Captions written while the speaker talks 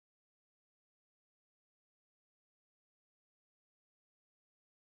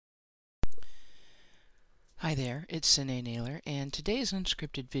Hi there, it's Sine Naylor, and today's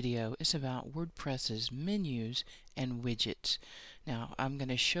unscripted video is about WordPress's menus and widgets. Now, I'm going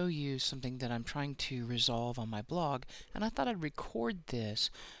to show you something that I'm trying to resolve on my blog, and I thought I'd record this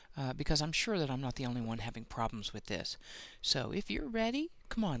because I'm sure that I'm not the only one having problems with this. So, if you're ready,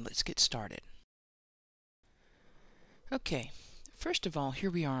 come on, let's get started. Okay. First of all,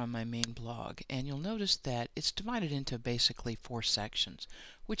 here we are on my main blog, and you'll notice that it's divided into basically 4 sections,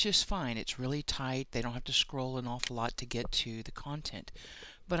 which is fine. It's really tight. They don't have to scroll an awful lot to get to the content.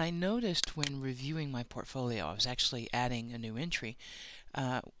 But I noticed when reviewing my portfolio, I was actually adding a new entry,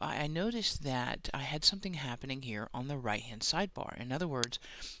 I noticed that I had something happening here on the right-hand sidebar. In other words,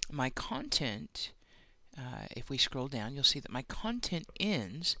 my content, if we scroll down, you'll see that my content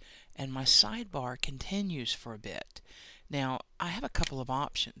ends and my sidebar continues for a bit. Now, I have a couple of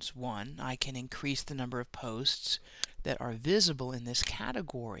options. One, I can increase the number of posts that are visible in this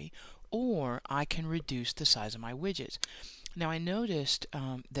category, or I can reduce the size of my widgets. Now, I noticed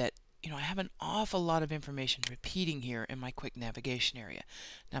that I have an awful lot of information repeating here in my quick navigation area.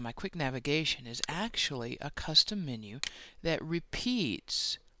 Now, my quick navigation is actually a custom menu that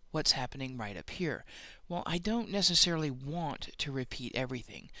repeats what's happening right up here. Well, I don't necessarily want to repeat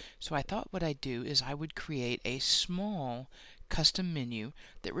everything, so I thought what I'd do is I would create a small custom menu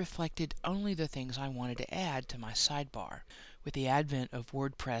that reflected only the things I wanted to add to my sidebar. With the advent of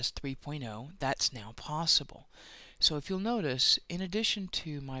WordPress 3.0, that's now possible. So if you'll notice, in addition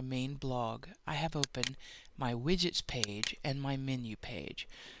to my main blog, I have open my widgets page and my menu page.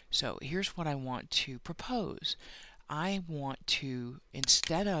 So here's what I want to propose. I want to,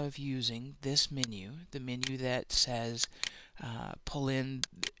 instead of using this menu, the menu that says pull in,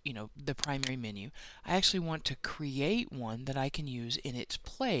 the primary menu, I actually want to create one that I can use in its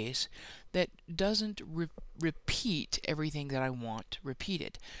place that doesn't repeat everything that I want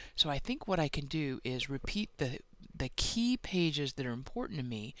repeated. So I think what I can do is repeat the key pages that are important to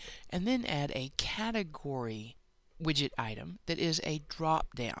me and then add a category widget item that is a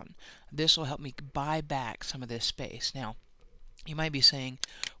drop down. This will help me buy back some of this space. Now, you might be saying,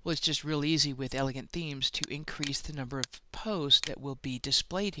 well, it's just real easy with elegant themes to increase the number of posts that will be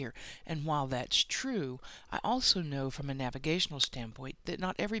displayed here. And while that's true, I also know from a navigational standpoint that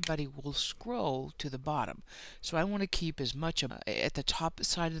not everybody will scroll to the bottom. So I want to keep as much at the top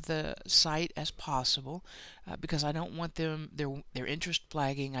side of the site as possible because I don't want them their interest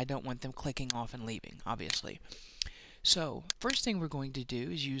flagging. I don't want them clicking off and leaving, obviously. So, first thing we're going to do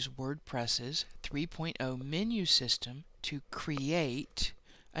is use WordPress's 3.0 menu system to create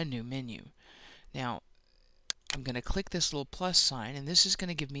a new menu. Now, I'm going to click this little plus sign, and this is going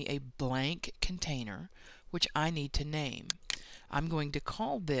to give me a blank container, which I need to name. I'm going to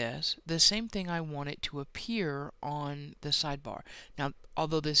call this the same thing I want it to appear on the sidebar. Now,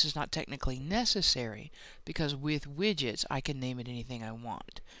 although this is not technically necessary, because with widgets I can name it anything I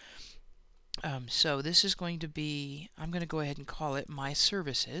want. So this is going to be, I'm going to go ahead and call it My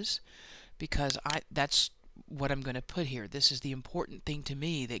Services because that's what I'm going to put here. This is the important thing to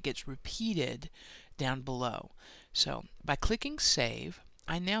me that gets repeated down below. So by clicking Save,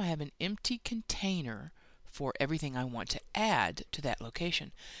 I now have an empty container for everything I want to add to that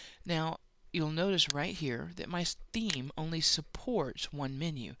location. Now, you'll notice right here that my theme only supports one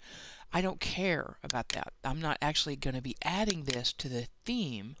menu. I don't care about that. I'm not actually going to be adding this to the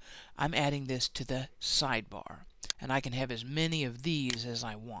theme. I'm adding this to the sidebar. And I can have as many of these as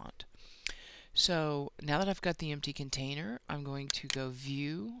I want. So now that I've got the empty container, I'm going to go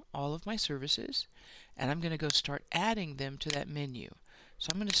view all of my services, and I'm going to go start adding them to that menu. So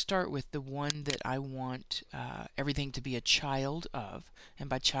I'm going to start with the one that I want everything to be a child of. And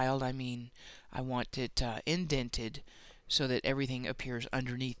by child, I mean I want it indented so that everything appears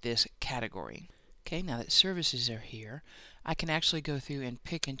underneath this category. Okay, now that services are here, I can actually go through and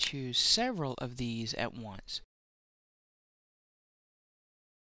pick and choose several of these at once.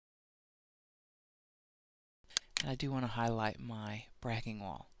 And I do want to highlight my bragging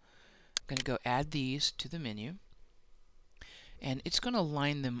wall. I'm going to go add these to the menu, and it's going to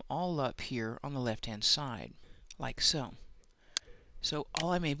line them all up here on the left-hand side, like so. So all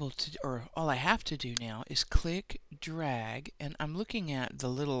I have to do now is click, drag, and I'm looking at the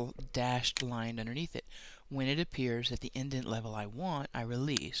little dashed line underneath it. When it appears at the indent level I want, I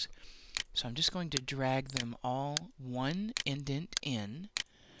release. So I'm just going to drag them all one indent in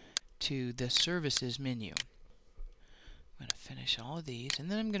to the services menu. I'm going to finish all of these, and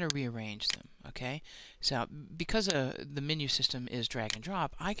then I'm going to rearrange them, okay? So because the menu system is drag and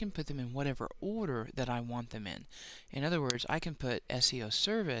drop, I can put them in whatever order that I want them in. In other words, I can put SEO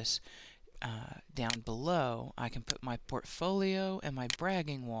service down below. I can put my portfolio and my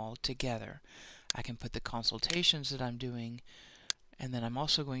bragging wall together. I can put the consultations that I'm doing, and then I'm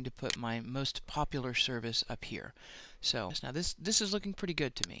also going to put my most popular service up here. So now this is looking pretty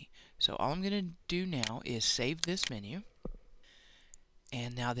good to me. So all I'm going to do now is save this menu.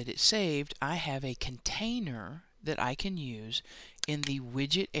 And now that it's saved, I have a container that I can use in the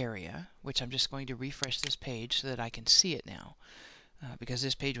widget area, which I'm just going to refresh this page so that I can see it now, because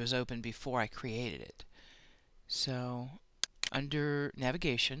this page was open before I created it. So under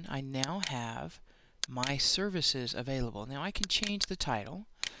navigation, I now have my services available. Now I can change the title,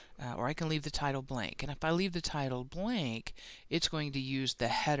 or I can leave the title blank. And if I leave the title blank, it's going to use the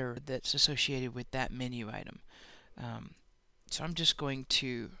header that's associated with that menu item. So I'm just going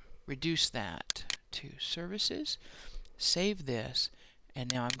to reduce that to services, save this,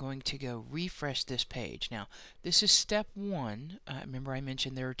 and now I'm going to go refresh this page. Now, this is step one. Remember I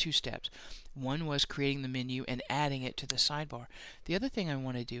mentioned there are two steps. One was creating the menu and adding it to the sidebar. The other thing I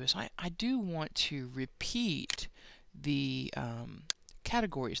want to do is I do want to repeat the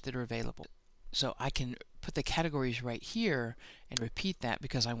categories that are available. So I can put the categories right here and repeat that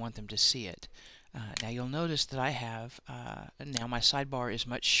because I want them to see it. Now you'll notice that I have, now my sidebar is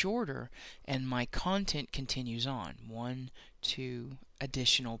much shorter and my content continues on. 1, 2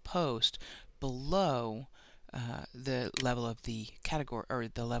 additional posts below the level of the category, or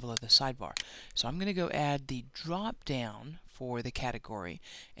the level of the sidebar. So I'm going to go add the drop down for the category,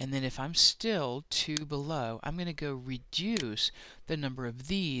 and then if I'm still 2 below, I'm going to go reduce the number of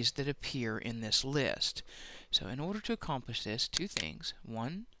these that appear in this list. So in order to accomplish this, two things.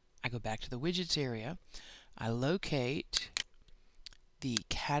 One, I go back to the widgets area, I locate the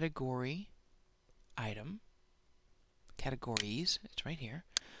category item, categories, it's right here.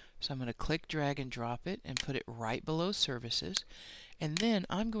 So I'm going to click, drag, and drop it and put it right below services. And then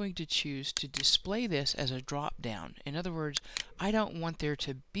I'm going to choose to display this as a drop down. In other words, I don't want there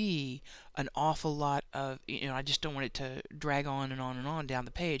to be an awful lot of, I just don't want it to drag on and on and on down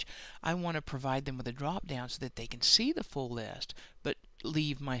the page. I want to provide them with a drop down so that they can see the full list, but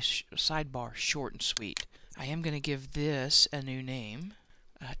leave my sidebar short and sweet. I am going to give this a new name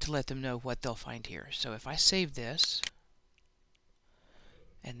to let them know what they'll find here. So if I save this,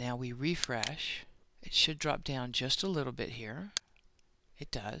 and now we refresh, it should drop down just a little bit here. It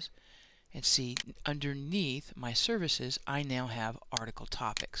does. And see, underneath my services, I now have article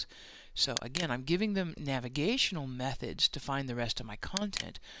topics. So again, I'm giving them navigational methods to find the rest of my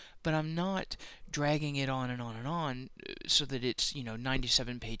content, but I'm not dragging it on and on and on so that it's,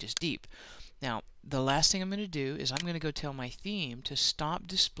 97 pages deep. Now, the last thing I'm going to do is I'm going to go tell my theme to stop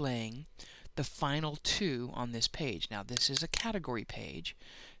displaying the final 2 on this page. Now, this is a category page,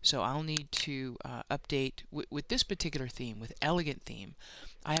 so I'll need to update with this particular theme, with Elegant Theme.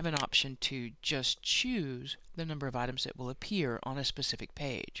 I have an option to just choose the number of items that will appear on a specific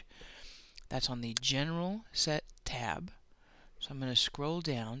page. That's on the General Set tab. So I'm going to scroll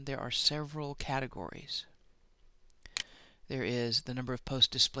down. There are several categories. There is the number of posts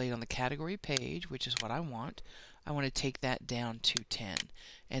displayed on the category page, which is what I want. I want to take that down to 10.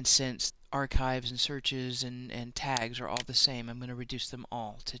 And since archives and searches and tags are all the same, I'm going to reduce them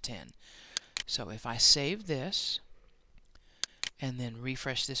all to 10. So if I save this and then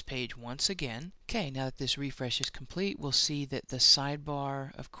refresh this page once again, okay, now that this refresh is complete, we'll see that the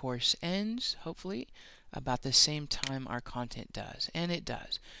sidebar, of course, ends, hopefully, about the same time our content does. And it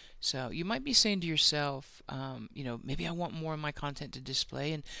does. So you might be saying to yourself, maybe I want more of my content to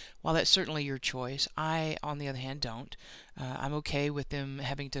display, and while that's certainly your choice, I, on the other hand, don't. I'm okay with them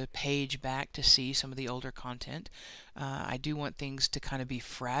having to page back to see some of the older content. I do want things to kind of be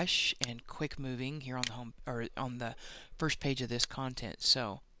fresh and quick moving here on the home, or on the first page of this content.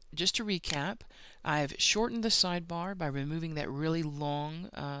 So just to recap, I've shortened the sidebar by removing that really long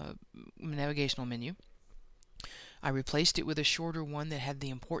navigational menu. I replaced it with a shorter one that had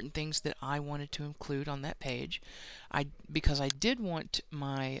the important things that I wanted to include on that page. Because I did want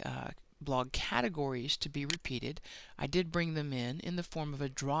my blog categories to be repeated, I did bring them in the form of a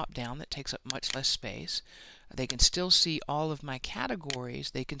drop down that takes up much less space. They can still see all of my categories.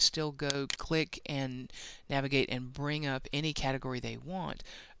 They can still go click and navigate and bring up any category they want,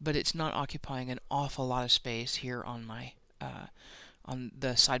 but it's not occupying an awful lot of space here on my on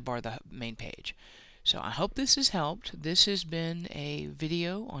the sidebar of the main page. So I hope this has helped. This has been a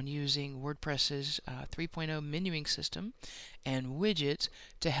video on using WordPress's 3.0 menuing system and widgets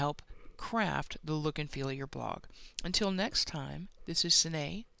to help craft the look and feel of your blog. Until next time, this is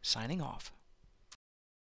Sine signing off.